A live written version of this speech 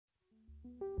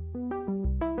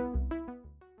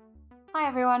Hi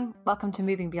everyone, welcome to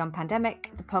Moving Beyond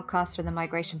Pandemic, the podcast from the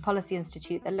Migration Policy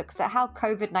Institute that looks at how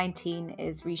COVID-19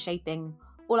 is reshaping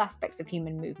all aspects of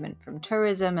human movement, from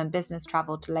tourism and business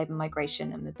travel to labour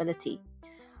migration and mobility.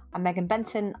 I'm Megan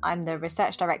Benton. I'm the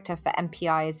Research Director for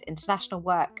MPI's international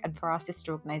work and for our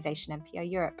sister organisation MPI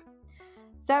Europe.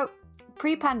 So,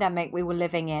 pre-pandemic, we were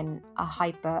living in a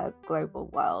hyper-global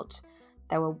world.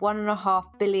 There were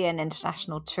 1.5 billion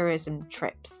international tourism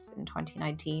trips in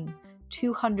 2019,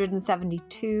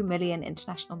 272 million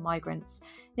international migrants,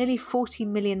 nearly 40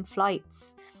 million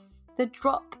flights. The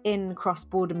drop in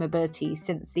cross-border mobility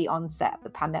since the onset of the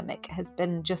pandemic has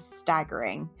been just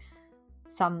staggering.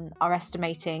 Some are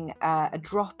estimating a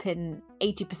drop in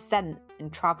 80% in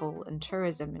travel and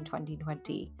tourism in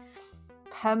 2020.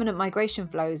 Permanent migration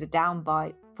flows are down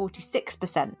by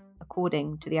 46%,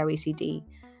 according to the OECD,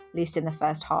 at least in the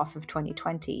first half of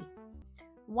 2020.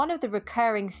 One of the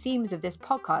recurring themes of this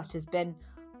podcast has been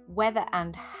whether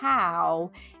and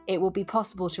how it will be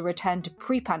possible to return to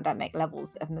pre-pandemic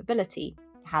levels of mobility,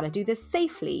 how to do this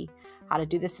safely, how to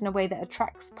do this in a way that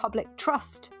attracts public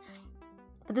trust.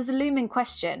 But there's a looming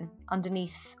question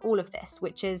underneath all of this,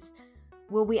 which is,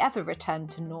 will we ever return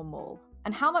to normal?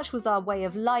 And how much was our way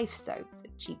of life so? The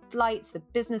cheap flights, the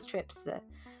business trips, the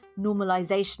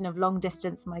normalization of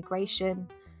long-distance migration,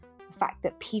 the fact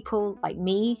that people like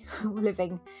me were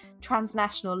living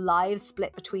transnational lives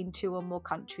split between 2 or more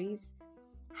countries.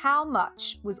 How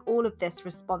much was all of this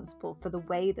responsible for the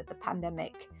way that the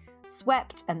pandemic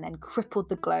swept and then crippled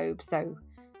the globe so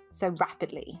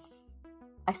rapidly?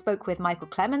 I spoke with Michael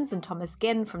Clemens and Thomas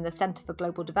Ginn from the Centre for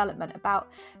Global Development about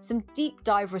some deep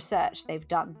dive research they've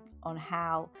done on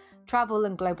how travel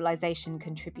and globalization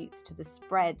contributes to the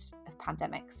spread of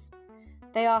pandemics.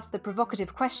 They asked the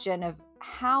provocative question of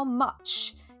how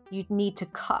much you'd need to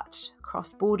cut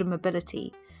cross-border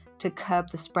mobility to curb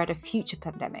the spread of future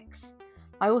pandemics.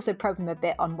 I also probed them a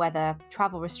bit on whether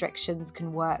travel restrictions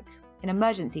can work in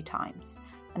emergency times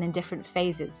and in different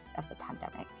phases of the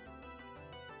pandemic.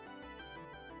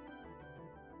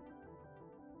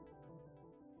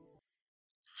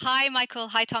 Hi, Michael.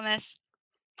 Hi, Thomas.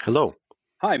 Hello.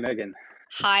 Hi, Megan.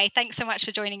 Hi, thanks so much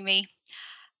for joining me.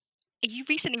 You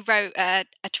recently wrote a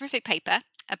terrific paper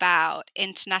about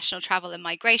international travel and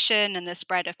migration and the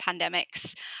spread of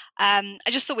pandemics. I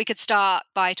just thought we could start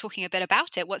by talking a bit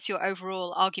about it. What's your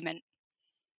overall argument?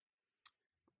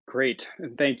 Great.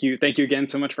 Thank you. Thank you again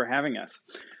so much for having us.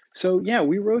 So yeah,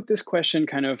 we wrote this question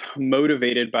kind of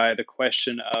motivated by the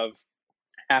question of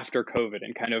after COVID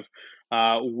and kind of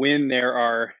when there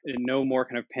are no more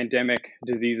kind of pandemic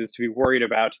diseases to be worried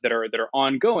about that are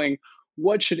ongoing,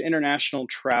 what should international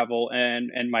travel and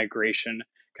migration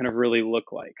kind of really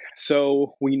look like?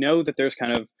 So we know that there's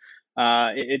kind of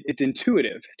it's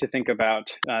intuitive to think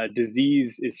about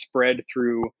disease is spread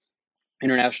through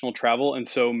international travel, and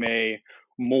so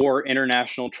more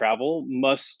international travel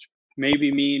must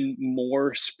maybe mean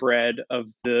more spread of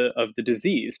the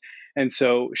disease, and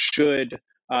so should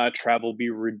travel be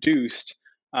reduced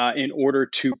in order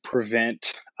to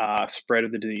prevent spread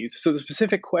of the disease. So the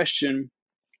specific question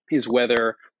is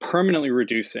whether permanently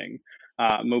reducing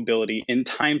mobility in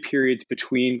time periods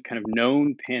between kind of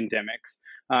known pandemics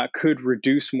could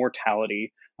reduce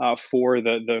mortality for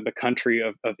the country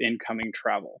of incoming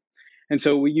travel. And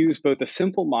so we use both a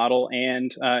simple model and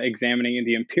examining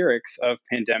the empirics of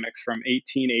pandemics from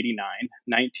 1889,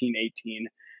 1918,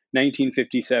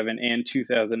 1957, and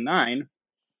 2009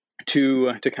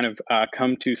 to kind of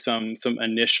come to some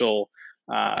initial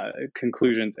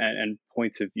conclusions and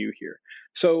points of view here.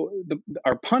 So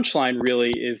our punchline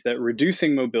really is that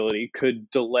reducing mobility could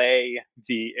delay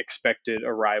the expected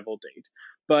arrival date.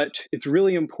 But it's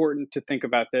really important to think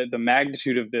about the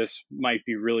magnitude of this might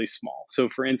be really small. So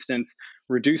for instance,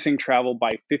 reducing travel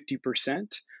by 50%,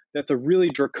 that's a really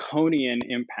draconian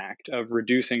impact of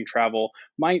reducing travel,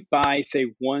 might buy, say,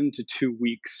 1 to 2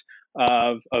 weeks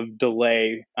of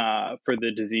delay for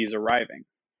the disease arriving.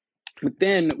 But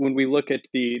then when we look at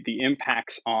the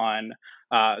impacts on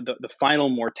the final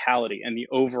mortality and the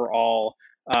overall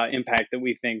impact that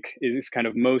we think is kind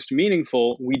of most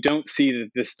meaningful, we don't see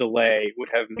that this delay would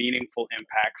have meaningful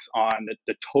impacts on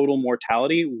the total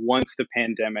mortality once the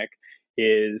pandemic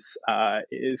is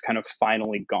kind of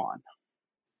finally gone.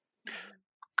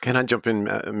 Can I jump in,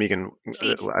 Megan?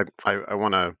 Please. I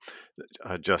want to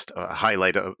just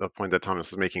highlight a point that Thomas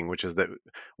is making, which is that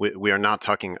we are not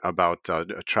talking about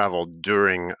travel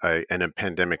during a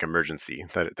pandemic emergency.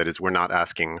 That is, we're not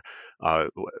asking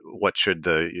what should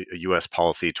the U.S.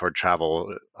 policy toward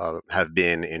travel have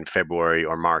been in February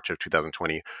or March of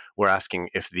 2020. We're asking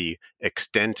if the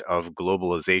extent of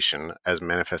globalization as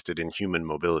manifested in human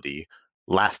mobility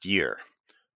last year,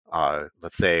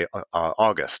 let's say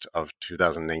August of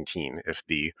 2019, if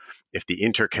the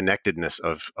interconnectedness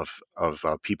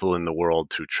of people in the world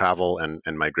through travel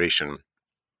and migration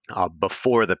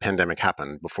before the pandemic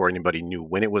happened, before anybody knew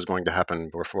when it was going to happen,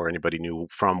 before anybody knew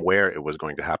from where it was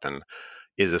going to happen,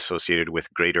 is associated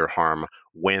with greater harm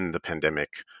when the pandemic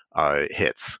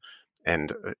hits.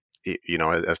 And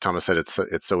as Thomas said,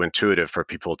 it's so intuitive for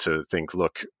people to think,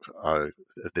 look,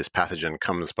 this pathogen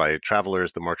comes by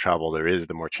travelers. The more travel there is,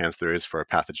 the more chance there is for a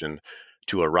pathogen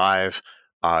to arrive.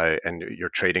 And you're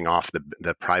trading off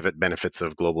the private benefits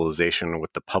of globalization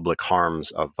with the public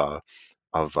harms of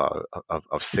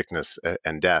sickness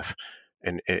and death,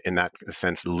 and in that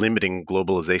sense, limiting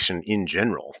globalization in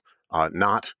general,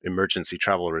 not emergency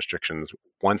travel restrictions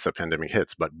once a pandemic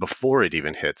hits, but before it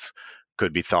even hits,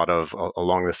 could be thought of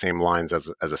along the same lines as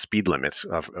a speed limit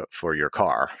for your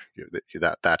car.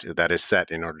 That is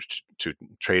set in order to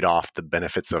trade off the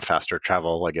benefits of faster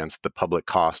travel against the public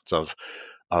costs of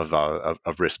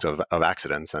risk of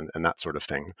accidents and that sort of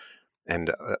thing.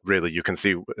 And really, you can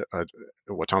see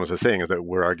what Thomas is saying is that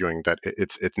we're arguing that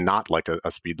it's not like a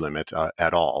speed limit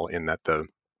at all, in that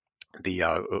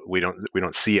we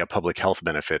don't see a public health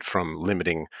benefit from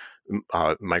limiting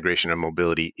migration and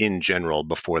mobility in general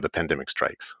before the pandemic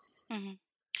strikes. Mm-hmm.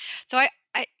 So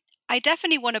I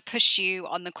definitely want to push you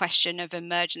on the question of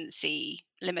emergency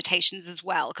limitations as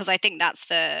well, because I think that's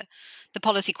the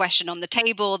policy question on the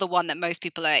table, the one that most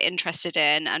people are interested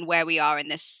in, and where we are in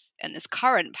this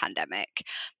current pandemic.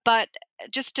 But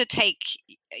just to take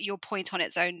your point on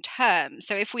its own terms,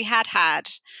 so if we had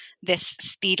this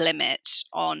speed limit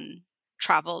on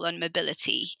travel and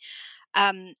mobility,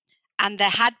 and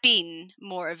there had been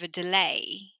more of a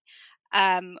delay,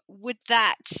 would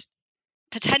that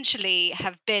potentially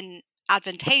have been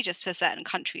advantageous for certain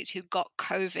countries who got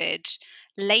COVID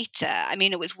later? I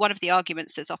mean, it was one of the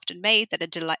arguments that's often made that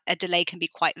a delay can be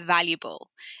quite valuable.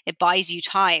 It buys you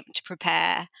time to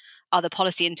prepare other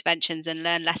policy interventions and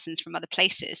learn lessons from other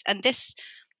places. And this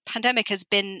pandemic has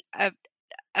been a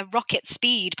rocket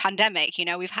speed pandemic.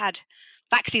 We've had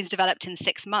vaccines developed in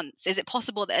 6 months. Is it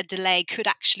possible that a delay could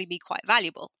actually be quite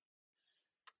valuable?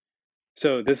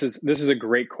 So this is a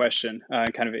great question,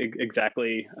 kind of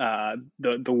exactly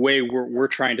the way we're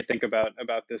trying to think about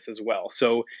this as well.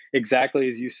 So exactly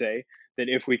as you say, that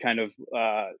if we kind of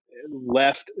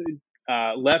left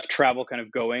travel kind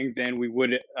of going, then we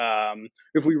would,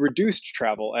 if we reduced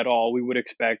travel at all, we would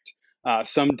expect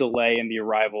some delay in the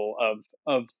arrival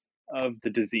of the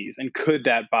disease, and could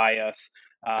that buy us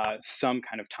some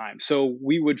kind of time? So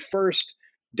we would first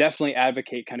definitely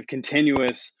advocate kind of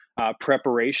continuous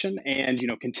preparation and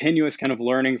continuous kind of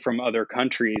learning from other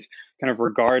countries, kind of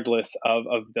regardless of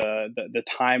the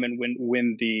time and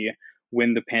when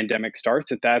the pandemic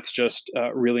starts. That's just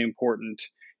really important.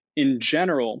 In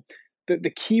general,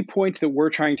 the key point that we're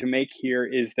trying to make here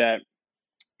is that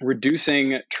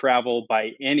reducing travel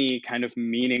by any kind of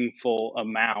meaningful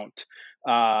amount,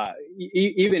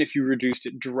 even if you reduced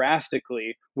it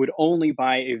drastically, would only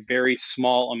buy a very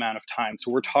small amount of time.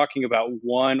 So we're talking about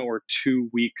 1 or 2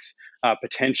 weeks,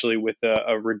 potentially, with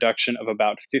a reduction of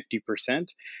about 50%.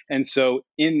 And so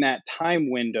in that time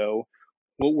window,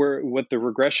 what the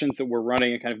regressions that we're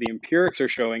running and kind of the empirics are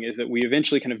showing is that we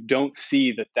eventually kind of don't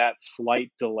see that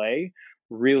slight delay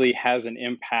really has an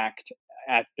impact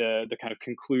at the kind of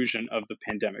conclusion of the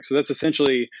pandemic. So that's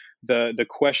essentially the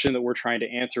question that we're trying to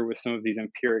answer with some of these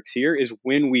empirics here, is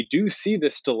when we do see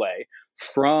this delay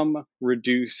from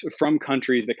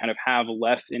countries that kind of have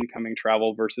less incoming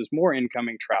travel versus more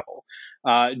incoming travel,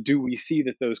 do we see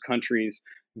that those countries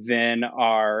then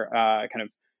are kind of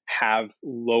have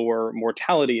lower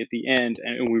mortality at the end,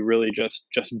 and we really just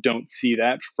don't see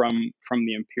that from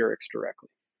the empirics directly.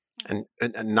 And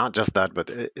not just that,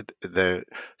 but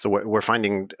so we're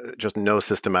finding just no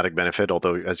systematic benefit,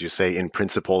 although, as you say, in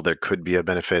principle, there could be a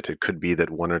benefit. It could be that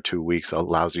 1 or 2 weeks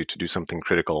allows you to do something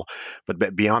critical.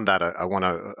 But beyond that, I want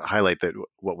to highlight that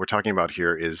what we're talking about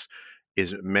here is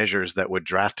measures that would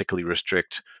drastically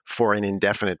restrict for an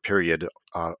indefinite period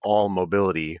all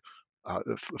mobility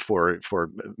for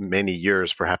many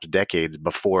years, perhaps decades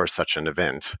before such an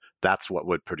event. That's what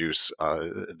would produce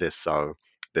this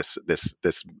this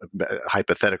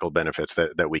hypothetical benefits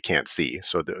that we can't see.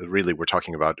 So really, we're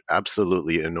talking about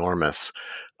absolutely enormous,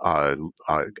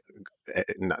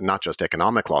 not just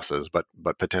economic losses, but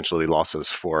potentially losses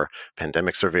for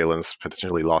pandemic surveillance,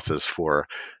 potentially losses for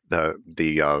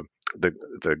the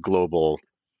global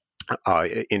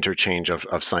interchange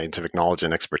of scientific knowledge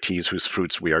and expertise, whose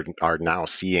fruits we are now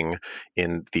seeing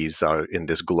in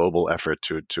this global effort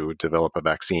to develop a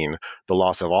vaccine. The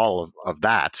loss of all of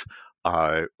that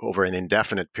over an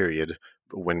indefinite period,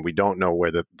 when we don't know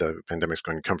where the pandemic is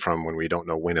going to come from, when we don't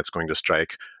know when it's going to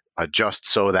strike, just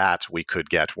so that we could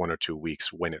get 1 or 2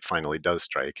 weeks when it finally does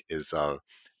strike, is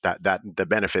that the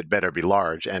benefit better be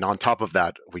large. And on top of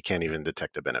that, we can't even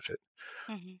detect a benefit.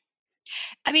 Mm-hmm.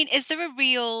 I mean, is there a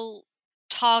real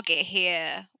target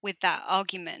here with that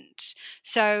argument?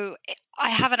 So I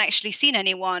haven't actually seen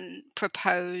anyone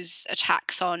propose a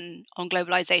tax on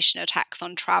globalization, a tax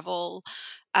on travel,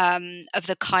 of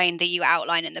the kind that you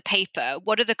outline in the paper.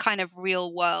 What are the kind of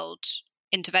real world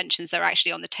interventions that are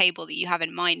actually on the table that you have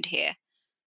in mind here?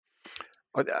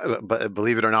 But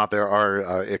believe it or not, there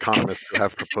are economists who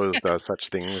have proposed such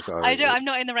things. I'm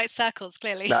not in the right circles,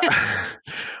 clearly.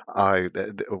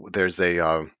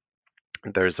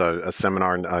 There's a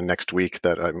seminar next week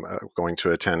that I'm going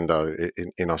to attend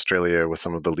in Australia with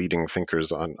some of the leading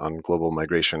thinkers on global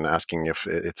migration, asking if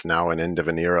it's now an end of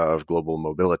an era of global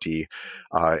mobility,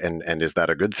 and is that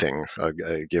a good thing,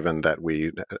 given that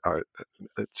we are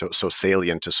so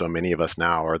salient to so many of us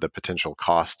now are the potential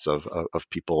costs of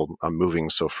people moving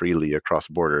so freely across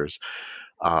borders.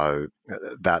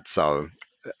 That's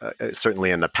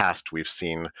certainly in the past we've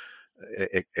seen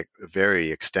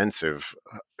very extensive,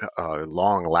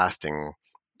 long-lasting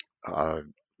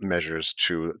measures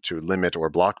to limit or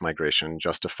block migration,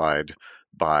 justified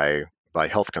by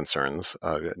health concerns,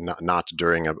 not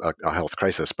during a health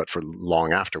crisis, but for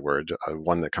long afterward.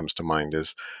 One that comes to mind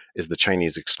is the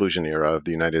Chinese exclusion era of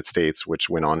the United States, which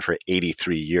went on for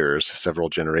 83 years, several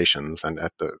generations, and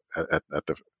at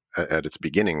its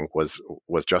beginning was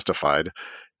justified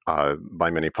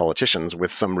by many politicians,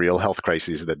 with some real health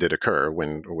crises that did occur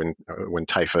when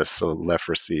typhus,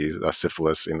 leprosy,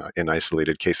 syphilis in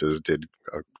isolated cases did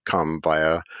come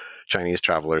via Chinese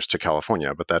travelers to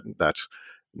California. But that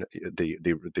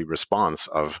the response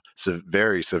of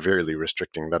very severely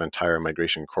restricting that entire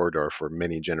migration corridor for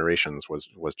many generations was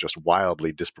just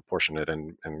wildly disproportionate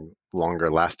and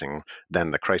longer lasting than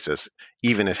the crisis,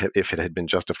 even if it had been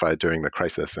justified during the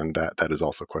crisis, and that is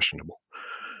also questionable.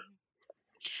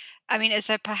 I mean, is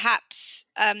there perhaps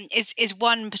is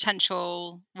one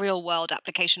potential real world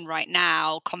application right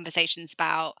now conversations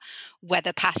about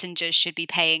whether passengers should be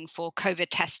paying for COVID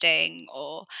testing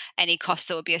or any costs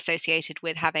that would be associated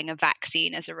with having a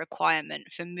vaccine as a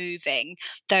requirement for moving?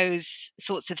 Those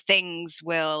sorts of things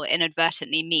will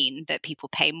inadvertently mean that people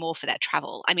pay more for their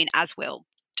travel. I mean, as will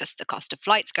just the cost of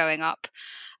flights going up.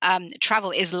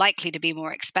 Travel is likely to be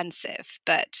more expensive,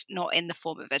 but not in the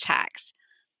form of a tax.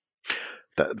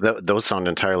 Those sound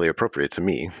entirely appropriate to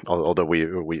me, although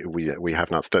we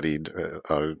have not studied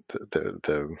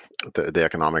the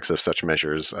economics of such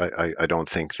measures. I don't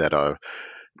think that a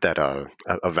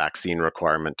vaccine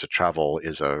requirement to travel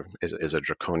is a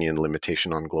draconian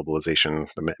limitation on globalization.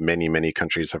 Many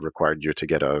countries have required you to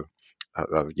get a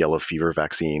yellow fever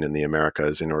vaccine in the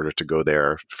Americas in order to go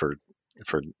there for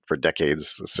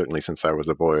decades, certainly since I was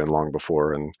a boy and long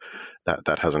before, and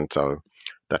that hasn't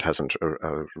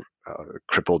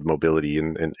crippled mobility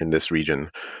in this region.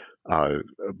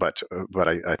 But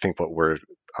I think what we're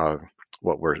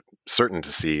certain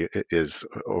to see is,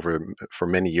 for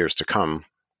many years to come,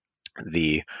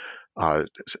 the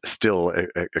still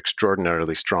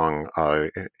extraordinarily strong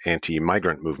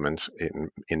anti-migrant movement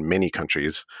in many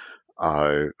countries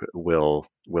will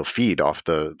feed off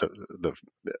the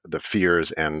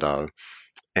fears and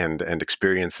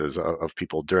experiences of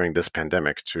people during this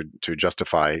pandemic to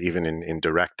justify, even in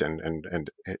direct and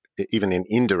even in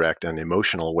indirect and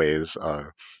emotional ways,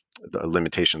 the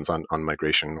limitations on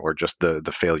migration, or just the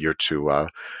failure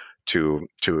to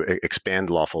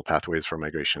expand lawful pathways for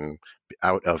migration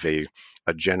out of a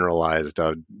generalized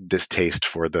distaste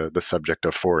for the subject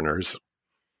of foreigners.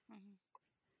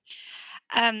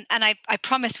 And I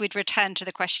promised we'd return to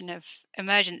the question of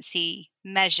emergency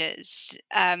measures.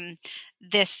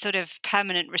 This sort of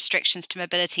permanent restrictions to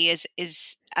mobility is,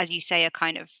 as you say, a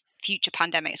kind of future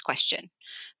pandemics question.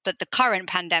 But the current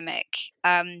pandemic,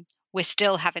 we're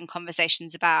still having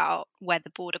conversations about whether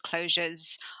border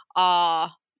closures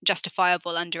are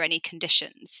justifiable under any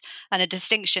conditions. And a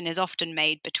distinction is often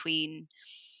made between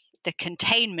the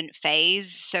containment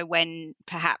phase, so when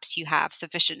perhaps you have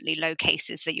sufficiently low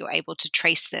cases that you're able to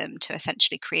trace them to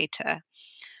essentially create a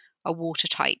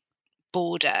watertight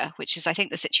border, which is, I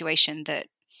think, the situation that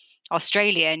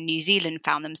Australia and New Zealand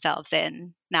found themselves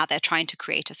in. Now they're trying to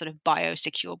create a sort of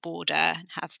biosecure border and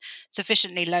have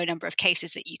sufficiently low number of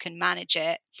cases that you can manage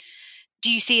it. Do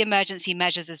you see emergency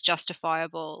measures as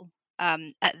justifiable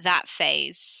at that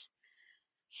phase?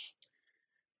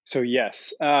 So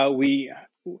yes, there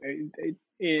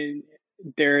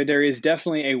is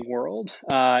definitely a world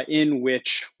in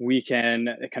which we can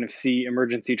kind of see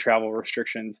emergency travel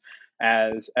restrictions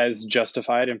as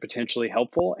justified and potentially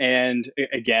helpful. And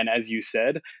again, as you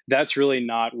said, that's really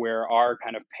not where our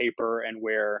kind of paper and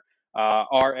where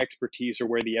our expertise or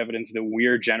where the evidence that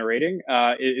we're generating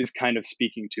is kind of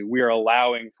speaking to. We are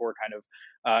allowing for kind of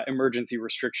emergency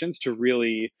restrictions to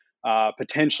really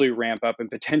potentially ramp up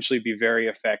and potentially be very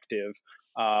effective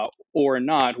or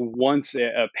not once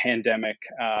a pandemic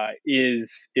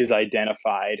is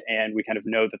identified and we kind of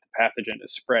know that the pathogen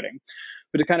is spreading.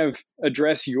 But to kind of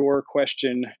address your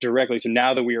question directly, so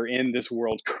now that we are in this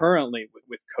world currently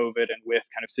with COVID and with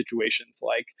kind of situations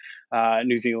like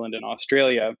New Zealand and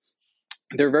Australia,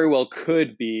 there very well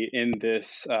could be in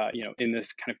this, in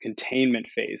this kind of containment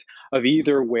phase of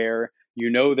either where you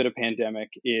know that a pandemic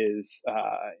is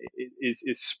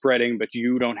spreading, but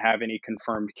you don't have any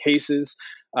confirmed cases.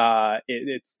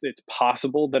 It's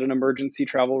possible that an emergency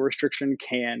travel restriction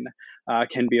can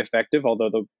be effective,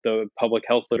 although the public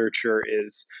health literature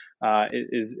is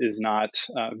not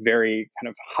very kind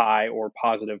of high or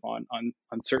positive on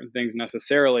certain things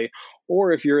necessarily.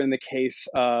 Or if you're in the case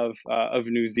of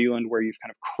New Zealand, where you've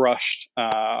kind of crushed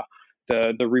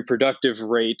the reproductive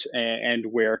rate and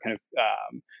where kind of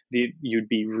you'd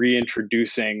be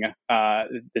reintroducing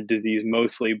the disease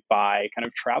mostly by kind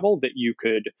of travel, that you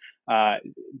could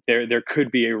there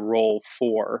could be a role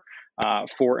for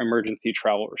emergency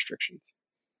travel restrictions.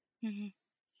 Mm-hmm.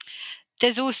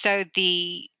 There's also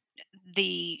the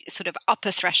sort of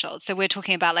upper threshold. So we're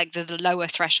talking about like the lower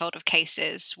threshold of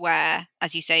cases where,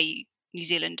 as you say, New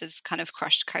Zealand has kind of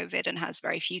crushed COVID and has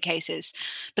very few cases.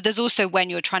 But there's also when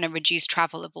you're trying to reduce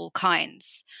travel of all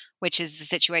kinds, which is the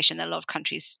situation that a lot of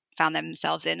countries found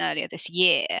themselves in earlier this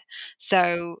year.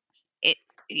 So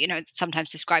it's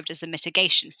sometimes described as the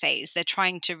mitigation phase. They're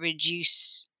trying to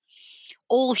reduce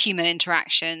all human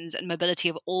interactions and mobility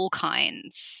of all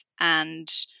kinds,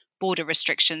 and border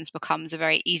restrictions becomes a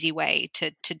very easy way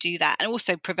to do that, and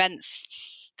also prevents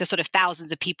the sort of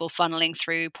thousands of people funneling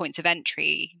through points of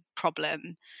entry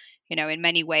problem. In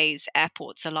many ways,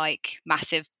 airports are like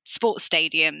massive sports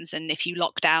stadiums, and if you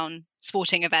lock down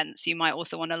sporting events, you might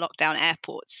also want to lock down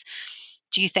airports.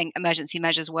 Do you think emergency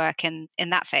measures work in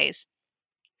that phase?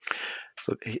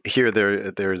 So here,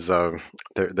 there's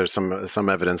some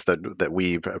evidence that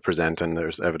we present, and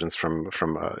there's evidence from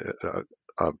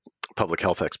public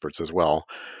health experts as well.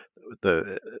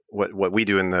 What we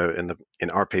do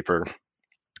in our paper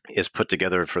is put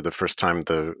together for the first time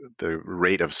the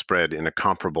rate of spread in a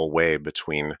comparable way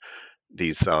between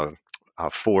these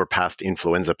four past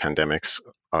influenza pandemics,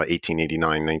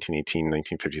 1889, 1918,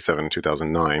 1957,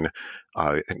 2009,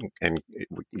 and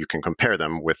you can compare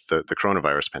them with the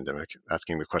coronavirus pandemic,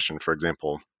 asking the question, for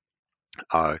example,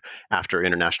 after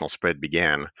international spread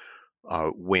began,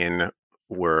 when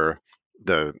were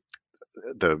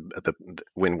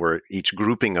when were each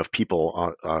grouping of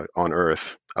people on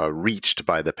Earth reached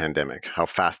by the pandemic? How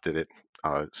fast did it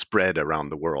spread around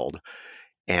the world?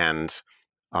 And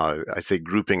I say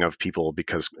grouping of people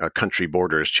because country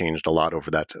borders changed a lot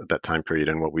over that time period,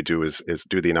 and what we do is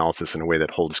do the analysis in a way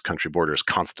that holds country borders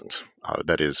constant.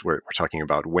 That is, we're talking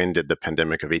about when did the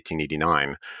pandemic of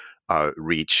 1889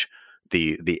 reach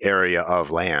the area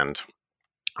of land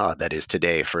that is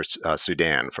today for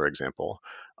Sudan, for example,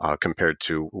 compared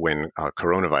to when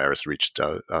coronavirus reached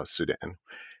Sudan.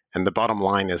 And the bottom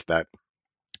line is that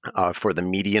for the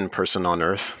median person on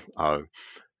Earth,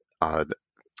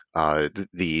 the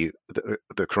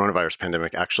coronavirus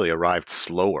pandemic actually arrived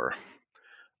slower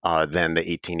than the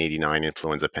 1889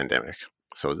 influenza pandemic.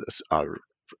 So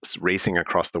racing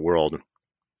across the world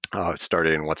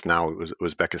started in what's now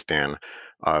Uzbekistan.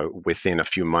 Within a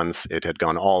few months, it had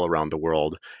gone all around the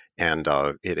world, and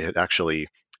it had actually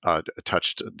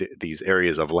touched these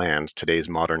areas of land, today's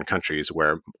modern countries,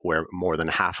 where more than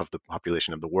half of the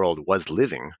population of the world was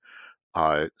living,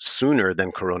 sooner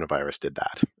than coronavirus did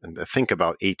that. And think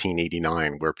about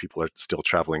 1889, where people are still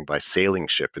traveling by sailing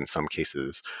ship in some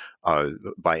cases.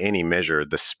 By any measure,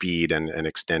 the speed and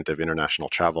extent of international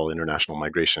travel, international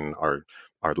migration are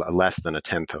less than a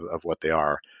tenth of what they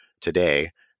are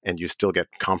today, and you still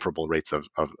get comparable rates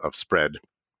of spread.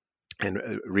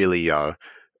 really,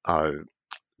 the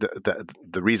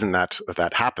reason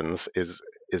that happens is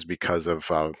because of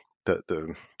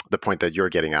the point that you're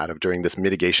getting at of during this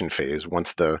mitigation phase.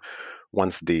 Once the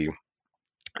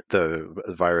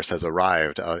virus has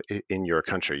arrived in your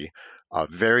country,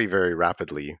 very, very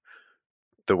rapidly,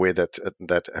 the way that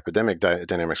epidemic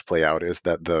dynamics play out is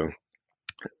that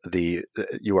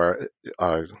you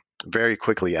are very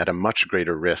quickly at a much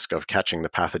greater risk of catching the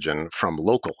pathogen from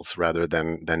locals rather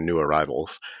than new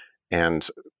arrivals. And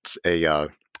a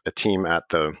team at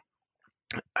the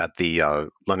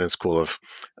London School of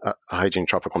Hygiene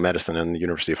Tropical Medicine and the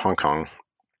University of Hong Kong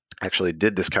actually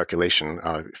did this calculation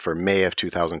for May of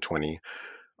 2020.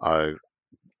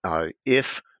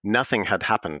 If nothing had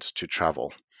happened to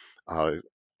travel,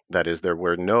 that is, there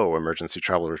were no emergency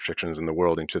travel restrictions in the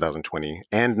world in 2020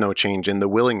 and no change in the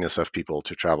willingness of people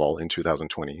to travel in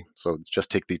 2020. So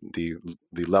just take the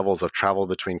levels of travel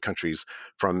between countries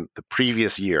from the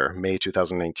previous year, May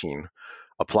 2019,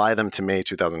 apply them to May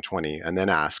 2020, and then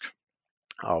ask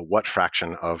what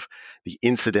fraction of the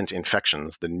incident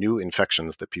infections, the new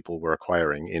infections that people were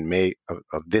acquiring in May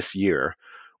of this year,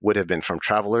 would have been from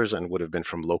travelers and would have been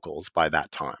from locals by that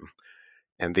time.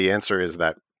 And the answer is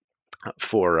that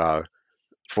for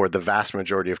the vast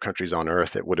majority of countries on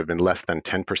Earth, it would have been less than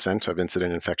 10% of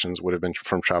incident infections would have been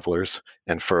from travelers.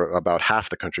 And for about half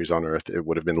the countries on Earth, it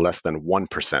would have been less than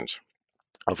 1%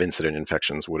 of incident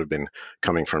infections would have been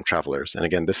coming from travelers. And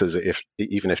again, this is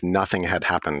even if nothing had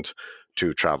happened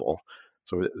to travel.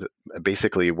 So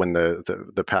basically, when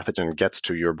the pathogen gets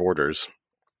to your borders,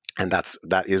 and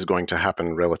that is going to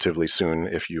happen relatively soon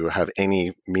if you have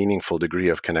any meaningful degree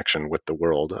of connection with the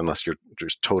world, unless you're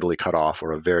just totally cut off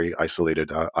or a very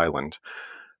isolated island.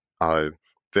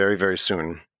 Very, very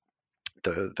soon,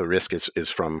 the risk is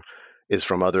from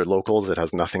other locals. It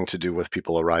has nothing to do with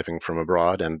people arriving from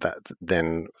abroad, and that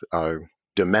then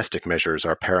domestic measures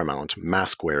are paramount.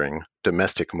 Mask wearing,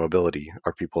 domestic mobility,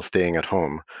 are people staying at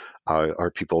home,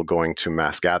 are people going to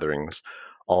mass gatherings,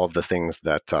 all of the things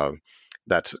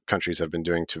that countries have been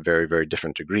doing to very, very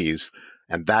different degrees.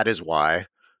 And that is why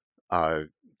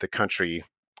the country,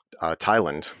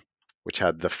 Thailand, which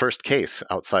had the first case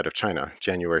outside of China,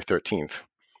 January 13th,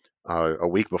 a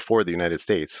week before the United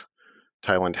States,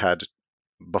 Thailand had,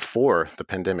 before the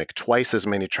pandemic, twice as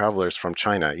many travelers from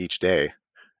China each day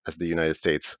as the United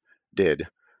States did.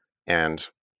 And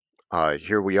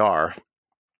here we are,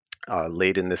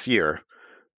 late in this year,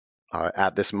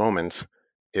 at this moment,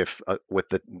 if with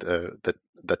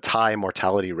the Thai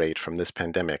mortality rate from this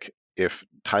pandemic, if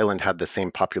Thailand had the same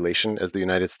population as the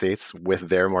United States with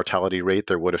their mortality rate,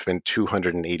 there would have been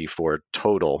 284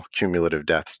 total cumulative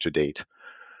deaths to date.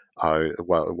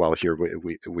 While here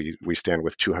we stand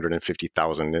with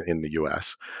 250,000 in the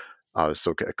U.S.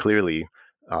 So clearly,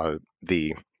 and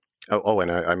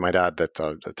I might add that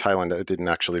Thailand didn't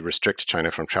actually restrict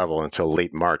China from travel until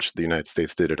late March. The United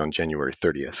States did it on January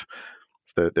 30th.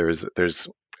 So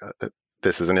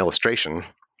this is an illustration.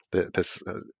 This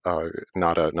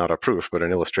not a proof, but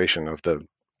an illustration of the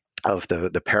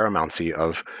paramountcy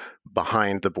of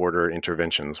behind the border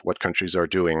interventions. What countries are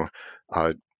doing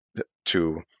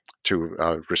to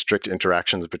restrict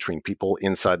interactions between people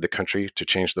inside the country, to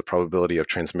change the probability of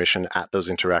transmission at those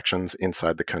interactions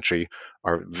inside the country,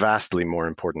 are vastly more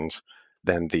important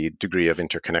than the degree of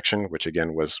interconnection, which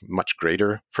again was much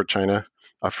greater for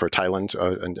Thailand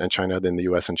and China than the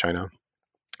U.S. and China,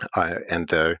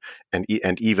 and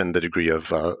even the degree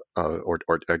of or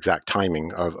exact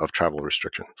timing of travel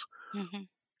restrictions. Mm-hmm.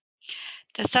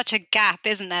 There's such a gap,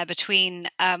 isn't there, between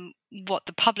what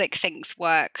the public thinks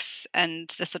works and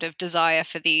the sort of desire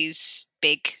for these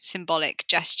big symbolic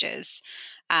gestures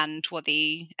and what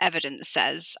the evidence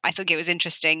says. I think it was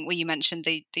interesting when you mentioned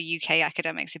the UK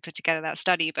academics who put together that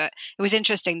study, but it was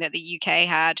interesting that the UK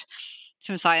had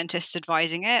some scientists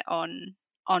advising it on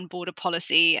border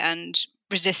policy and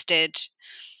resisted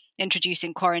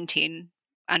introducing quarantine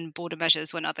and border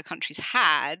measures when other countries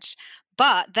had,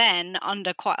 but then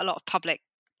under quite a lot of public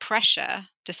pressure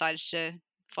decided to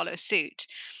follow suit.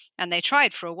 And they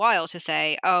tried for a while to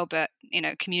say, oh, but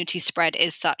community spread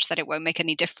is such that it won't make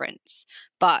any difference.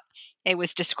 But it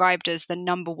was described as the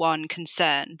number one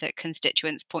concern that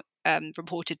constituents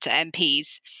reported to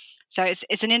MPs. So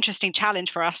it's an interesting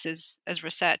challenge for us as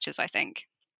researchers, I think.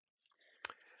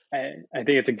 I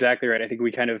think it's exactly right. I think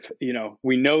we kind of,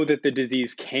 we know that the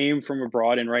disease came from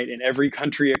abroad, and right, in every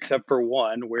country except for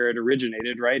one where it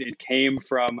originated, right? It came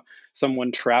from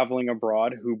someone traveling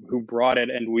abroad who brought it,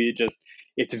 and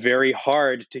it's very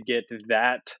hard to get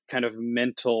that kind of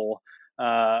mental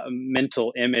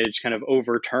image kind of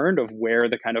overturned of where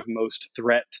the kind of most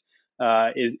threat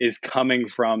is coming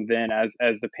from then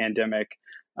as the pandemic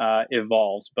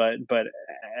evolves. But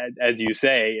as you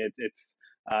say, it's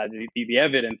the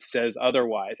evidence says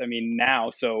otherwise. I mean, now,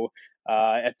 so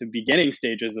at the beginning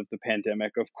stages of the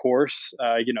pandemic, of course,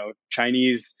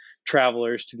 Chinese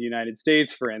travelers to the United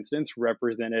States, for instance,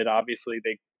 represented, obviously,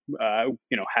 they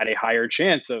had a higher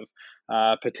chance of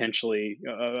potentially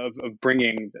of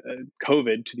bringing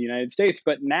COVID to the United States.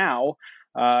 But now,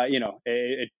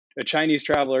 a Chinese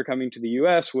traveler coming to the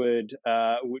U.S. would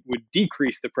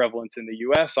decrease the prevalence in the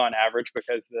U.S. on average,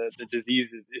 because the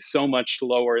disease is so much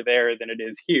lower there than it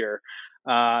is here.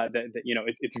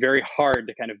 It's very hard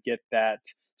to kind of get that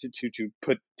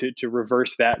to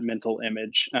reverse that mental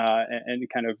image and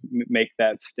kind of make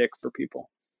that stick for people.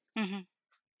 Mm-hmm.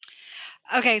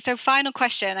 Okay, so final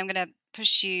question. I'm going to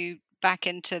push you back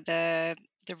into the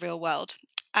real world.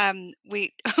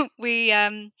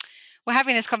 We're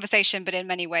having this conversation, but in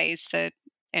many ways, the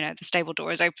stable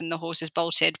door is open, the horse is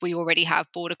bolted. We already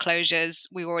have border closures.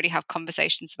 We already have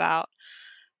conversations about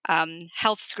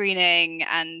health screening,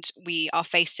 and we are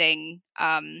facing,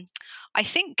 I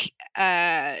think,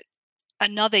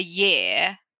 another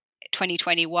year,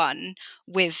 2021,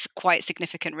 with quite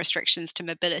significant restrictions to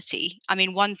mobility. I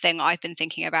mean, one thing I've been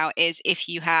thinking about is if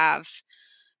you have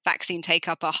vaccine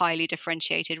take-up at highly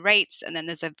differentiated rates, and then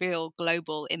there's a real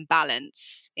global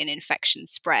imbalance in infection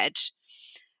spread,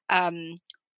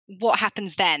 what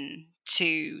happens then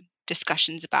to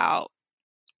discussions about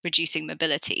reducing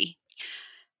mobility?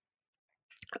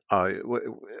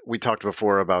 We talked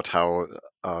before about how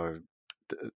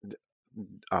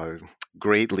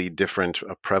greatly different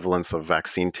prevalence of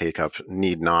vaccine take-up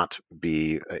need not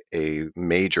be a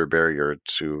major barrier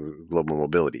to global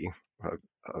mobility.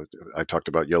 I talked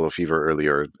about yellow fever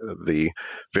earlier. The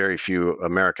very few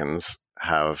Americans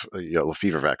have a yellow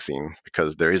fever vaccine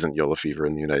because there isn't yellow fever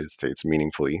in the United States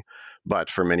meaningfully.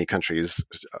 But for many countries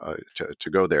to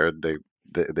go there, they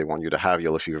want you to have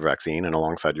yellow fever vaccine, and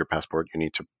alongside your passport, you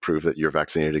need to prove that you're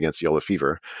vaccinated against yellow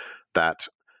fever. That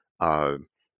the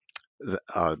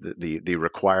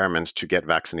requirement to get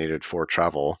vaccinated for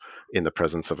travel in the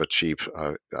presence of a cheap,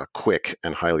 quick,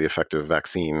 and highly effective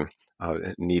vaccine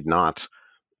need not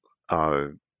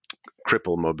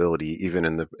cripple mobility, even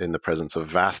in the presence of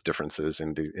vast differences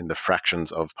in the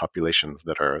fractions of populations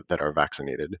that are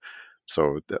vaccinated.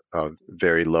 So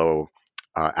very low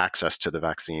access to the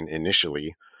vaccine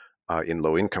initially in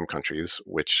low-income countries,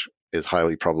 which is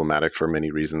highly problematic for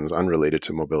many reasons unrelated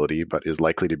to mobility, but is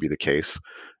likely to be the case,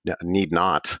 need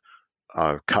not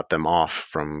cut them off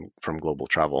from global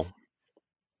travel.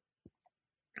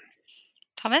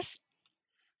 Thomas?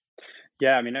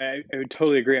 Yeah, I mean, I would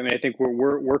totally agree. I mean, I think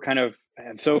we're kind of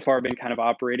have so far been kind of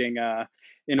operating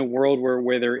in a world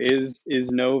where there is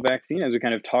no vaccine, as we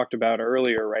kind of talked about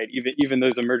earlier, right? Even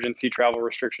those emergency travel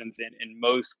restrictions in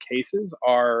most cases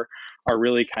are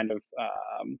really kind of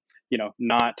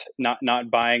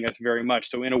not buying us very much.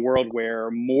 So in a world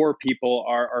where more people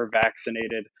are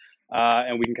vaccinated,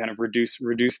 and we can kind of reduce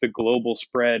the global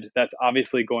spread, that's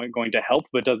obviously going to help,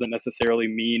 but doesn't necessarily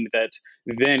mean that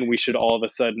then we should all of a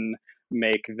sudden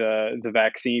make the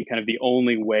vaccine kind of the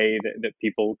only way that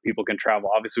people can travel.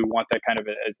 Obviously, we want that kind of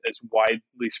as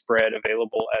widely spread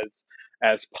available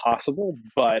as possible,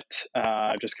 but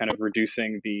just kind of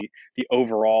reducing the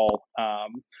overall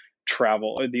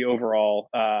travel, the overall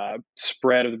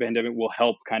spread of the pandemic will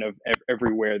help kind of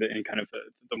everywhere in kind of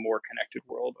the more connected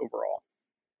world overall.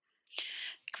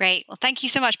 Great. Well, thank you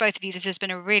so much, both of you. This has been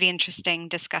a really interesting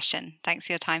discussion. Thanks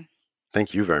for your time.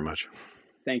 Thank you very much.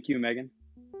 Thank you, Megan.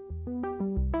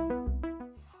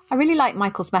 I really like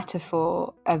Michael's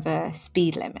metaphor of a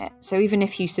speed limit. So even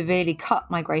if you severely cut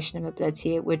migration and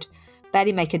mobility, it would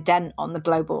barely make a dent on the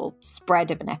global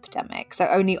spread of an epidemic, so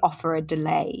only offer a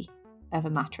delay of a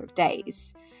matter of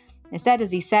days. Instead,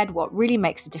 as he said, what really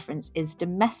makes a difference is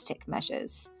domestic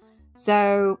measures.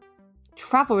 So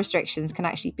travel restrictions can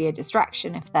actually be a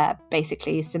distraction if they're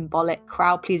basically symbolic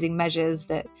crowd-pleasing measures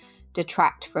that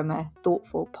detract from a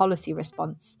thoughtful policy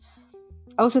response.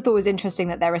 I also thought it was interesting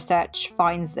that their research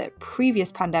finds that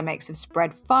previous pandemics have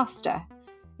spread faster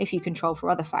if you control for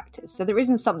other factors. So there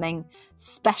isn't something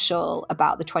special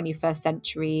about the 21st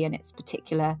century and its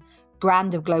particular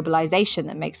brand of globalization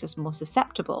that makes us more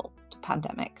susceptible to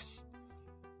pandemics.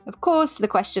 Of course, the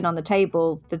question on the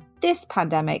table for this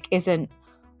pandemic isn't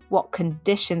what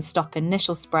conditions stop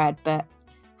initial spread, but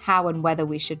how and whether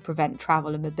we should prevent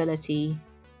travel and mobility,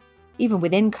 even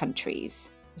within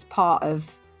countries, as part of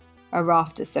a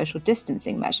raft of social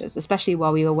distancing measures, especially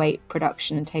while we await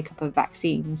production and take-up of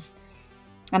vaccines.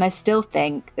 And I still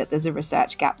think that there's a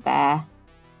research gap there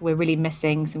we're really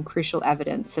missing some crucial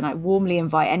evidence. And I warmly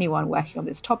invite anyone working on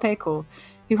this topic or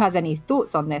who has any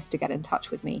thoughts on this to get in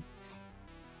touch with me.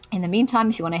 In the meantime,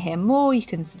 if you want to hear more, you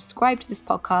can subscribe to this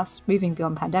podcast, Moving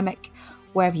Beyond Pandemic,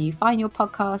 wherever you find your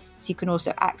podcasts. You can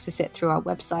also access it through our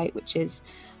website, which is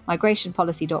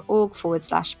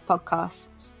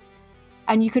migrationpolicy.org/podcasts.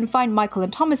 And you can find Michael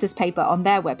and Thomas's paper on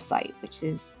their website, which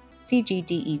is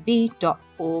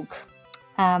cgdev.org.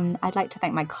 I'd like to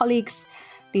thank my colleagues,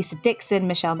 Lisa Dixon,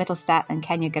 Michelle Mittelstadt, and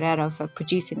Kenya Guerrero for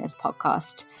producing this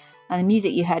podcast. And the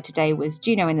music you heard today was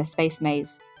Juno in the Space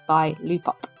Maze by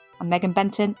Loopop. I'm Megan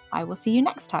Benton. I will see you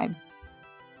next time.